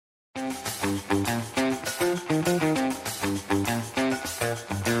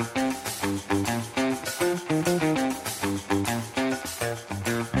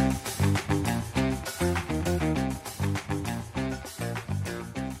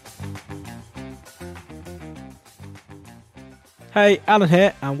Hey, Alan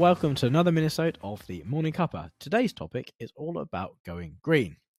here, and welcome to another Minisode of the Morning Cuppa. Today's topic is all about going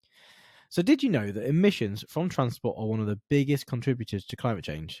green. So, did you know that emissions from transport are one of the biggest contributors to climate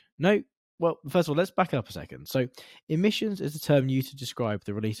change? No? Well, first of all, let's back it up a second. So, emissions is a term used to describe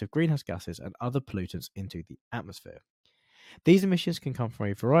the release of greenhouse gases and other pollutants into the atmosphere. These emissions can come from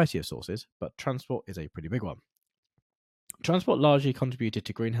a variety of sources, but transport is a pretty big one. Transport largely contributed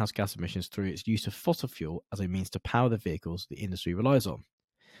to greenhouse gas emissions through its use of fossil fuel as a means to power the vehicles the industry relies on.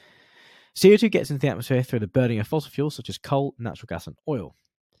 CO2 gets into the atmosphere through the burning of fossil fuels such as coal, natural gas, and oil.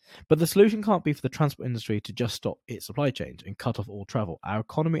 But the solution can't be for the transport industry to just stop its supply chains and cut off all travel. Our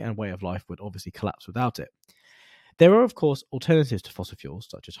economy and way of life would obviously collapse without it. There are, of course, alternatives to fossil fuels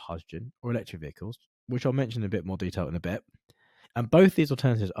such as hydrogen or electric vehicles, which I'll mention in a bit more detail in a bit. And both these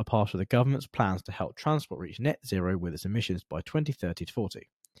alternatives are part of the government's plans to help transport reach net zero with its emissions by 2030 to 40.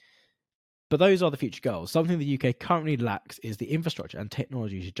 But those are the future goals. Something the UK currently lacks is the infrastructure and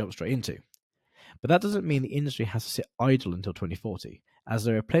technology to jump straight into. But that doesn't mean the industry has to sit idle until 2040, as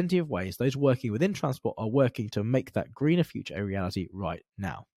there are plenty of ways those working within transport are working to make that greener future a reality right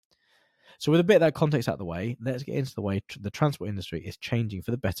now. So with a bit of that context out of the way, let's get into the way the transport industry is changing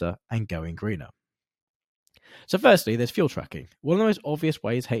for the better and going greener. So firstly, there's fuel tracking. One of the most obvious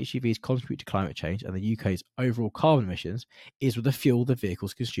ways HGVs contribute to climate change and the UK's overall carbon emissions is with the fuel the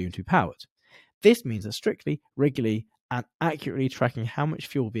vehicles consume to be powered. This means that strictly, regularly, and accurately tracking how much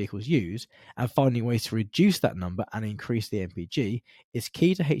fuel vehicles use and finding ways to reduce that number and increase the MPG is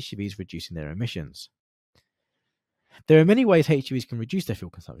key to HGVs reducing their emissions. There are many ways HGVs can reduce their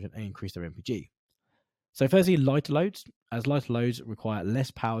fuel consumption and increase their MPG. So firstly, lighter loads, as lighter loads require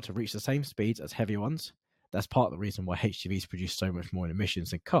less power to reach the same speeds as heavier ones. That's part of the reason why HGVs produce so much more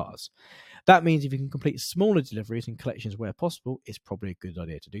emissions than cars. That means if you can complete smaller deliveries and collections where possible, it's probably a good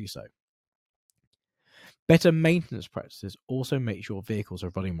idea to do so. Better maintenance practices also make sure vehicles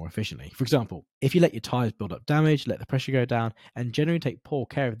are running more efficiently. For example, if you let your tyres build up damage, let the pressure go down, and generally take poor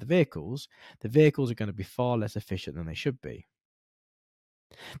care of the vehicles are going to be far less efficient than they should be.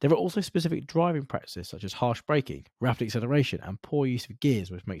 There are also specific driving practices such as harsh braking, rapid acceleration, and poor use of gears,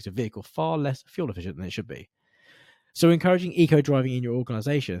 which makes a vehicle far less fuel efficient than it should be. So encouraging eco-driving in your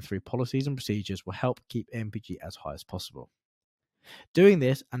organisation through policies and procedures will help keep MPG as high as possible. Doing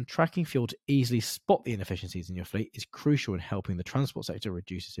this and tracking fuel to easily spot the inefficiencies in your fleet is crucial in helping the transport sector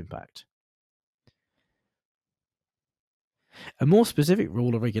reduce its impact. A more specific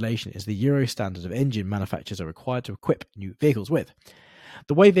rule or regulation is the Euro standard of engine manufacturers are required to equip new vehicles with.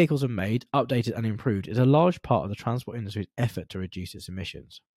 The way vehicles are made, updated and improved is a large part of the transport industry's effort to reduce its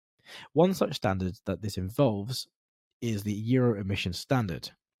emissions. One such standard that this involves is the Euro emission standard.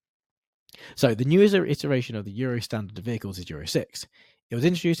 So the newest iteration of the Euro standard of vehicles is Euro 6. It was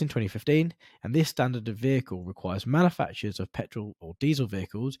introduced in 2015, and this standard of vehicle requires manufacturers of petrol or diesel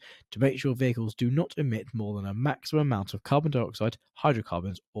vehicles to make sure vehicles do not emit more than a maximum amount of carbon dioxide,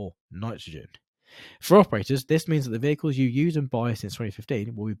 hydrocarbons, or nitrogen. For operators, this means that the vehicles you use and buy since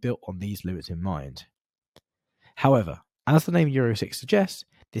 2015 will be built on these limits in mind. However, as the name Euro 6 suggests,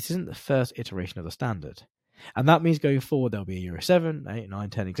 this isn't the first iteration of the standard. And that means going forward there'll be a Euro 7, 8, 9,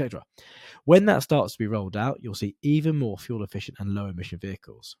 10, etc. When that starts to be rolled out, you'll see even more fuel efficient and low emission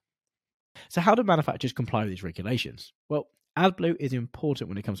vehicles. So how do manufacturers comply with these regulations? Well, AdBlue is important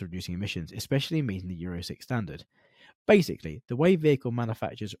when it comes to reducing emissions, especially meeting the Euro 6 standard. Basically, the way vehicle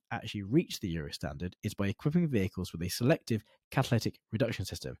manufacturers actually reach the Euro standard is by equipping vehicles with a selective catalytic reduction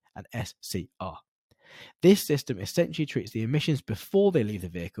system, an SCR. This system essentially treats the emissions before they leave the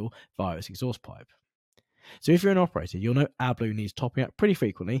vehicle via its exhaust pipe. So if you're an operator, you'll know AdBlue needs topping up pretty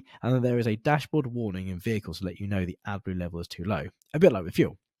frequently, and that there is a dashboard warning in vehicles to let you know the AdBlue level is too low, a bit like with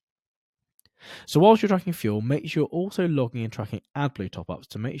fuel. So whilst you're tracking fuel, make sure you're also logging and tracking AdBlue top-ups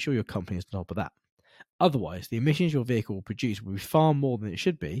to make sure your company is on top of that. Otherwise, the emissions your vehicle will produce will be far more than it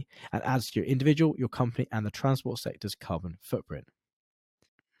should be and adds to your individual, your company, and the transport sector's carbon footprint.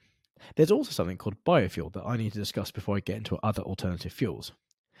 There's also something called biofuel that I need to discuss before I get into other alternative fuels.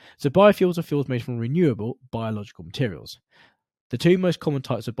 So biofuels are fuels made from renewable biological materials. The two most common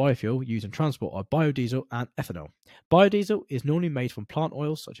types of biofuel used in transport are biodiesel and ethanol. Biodiesel is normally made from plant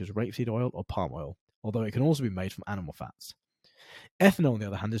oils such as rapeseed oil or palm oil, although it can also be made from animal fats. Ethanol, on the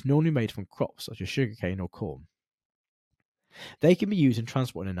other hand, is normally made from crops such as sugarcane or corn. They can be used in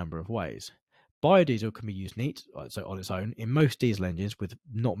transport in a number of ways. Biodiesel can be used neat, so on its own, in most diesel engines with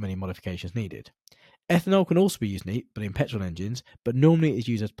not many modifications needed. Ethanol can also be used neat, but in petrol engines, but normally it is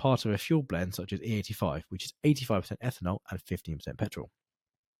used as part of a fuel blend such as E85, which is 85% ethanol and 15% petrol.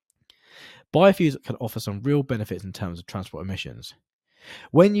 Biofuels can offer some real benefits in terms of transport emissions.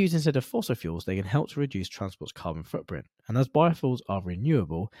 When used instead of fossil fuels, they can help to reduce transport's carbon footprint. And as biofuels are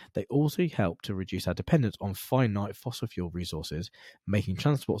renewable, they also help to reduce our dependence on finite fossil fuel resources, making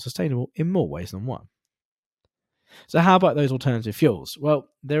transport sustainable in more ways than one. So how about those alternative fuels? Well,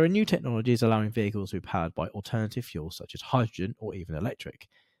 there are new technologies allowing vehicles to be powered by alternative fuels such as hydrogen or even electric.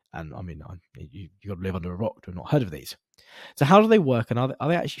 And I mean, you've got to live under a rock to have not heard of these. So how do they work, and are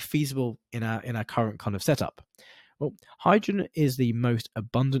they actually feasible in our current kind of setup? Well, hydrogen is the most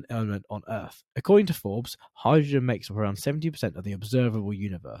abundant element on Earth. According to Forbes, hydrogen makes up around 70% of the observable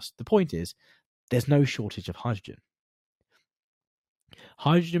universe. The point is, there's no shortage of hydrogen.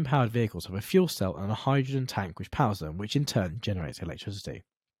 Hydrogen-powered vehicles have a fuel cell and a hydrogen tank which powers them, which in turn generates electricity.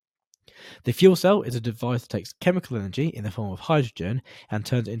 The fuel cell is a device that takes chemical energy in the form of hydrogen and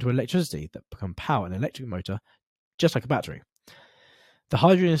turns it into electricity that can power an electric motor, just like a battery. The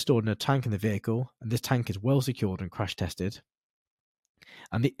hydrogen is stored in a tank in the vehicle, and this tank is well secured and crash tested.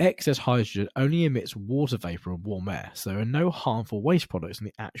 And the excess hydrogen only emits water vapour and warm air, so there are no harmful waste products in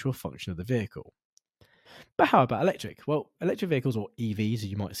the actual function of the vehicle. But how about electric? Well, electric vehicles, or EVs as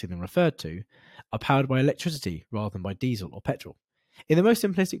you might see them referred to, are powered by electricity rather than by diesel or petrol. In the most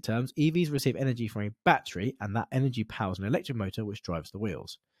simplistic terms, EVs receive energy from a battery, and that energy powers an electric motor which drives the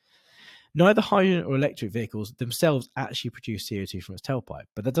wheels. Neither hydrogen or electric vehicles themselves actually produce CO2 from its tailpipe,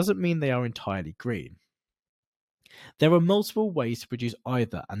 but that doesn't mean they are entirely green. There are multiple ways to produce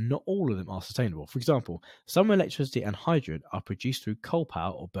either, and not all of them are sustainable. For example, some electricity and hydrogen are produced through coal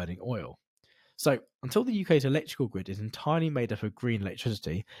power or burning oil. So, until the UK's electrical grid is entirely made up of green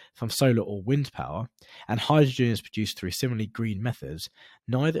electricity from solar or wind power, and hydrogen is produced through similarly green methods,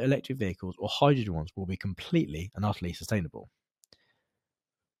 neither electric vehicles or hydrogen ones will be completely and utterly sustainable.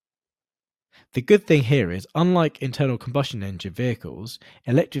 The good thing here is, unlike internal combustion engine vehicles,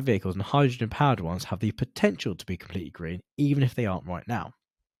 electric vehicles and hydrogen-powered ones have the potential to be completely green, even if they aren't right now.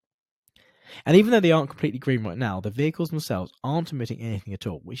 And even though they aren't completely green right now, the vehicles themselves aren't emitting anything at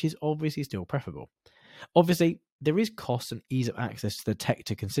all, which is obviously still preferable. Obviously, there is cost and ease of access to the tech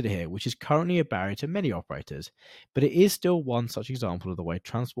to consider here, which is currently a barrier to many operators, but it is still one such example of the way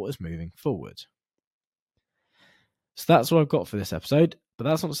transport is moving forward. So that's what I've got for this episode, but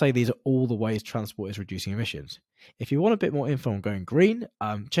that's not to say these are all the ways transport is reducing emissions. If you want a bit more info on going green,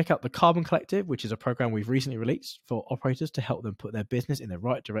 check out the Carbon Collective, which is a program we've recently released for operators to help them put their business in the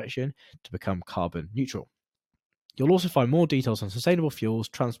right direction to become carbon neutral. You'll also find more details on sustainable fuels,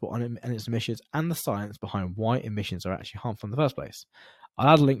 transport and its emissions, and the science behind why emissions are actually harmful in the first place. I'll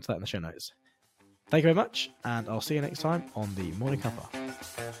add a link to that in the show notes. Thank you very much, and I'll see you next time on the Morning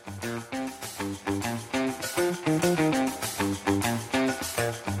Cuppa.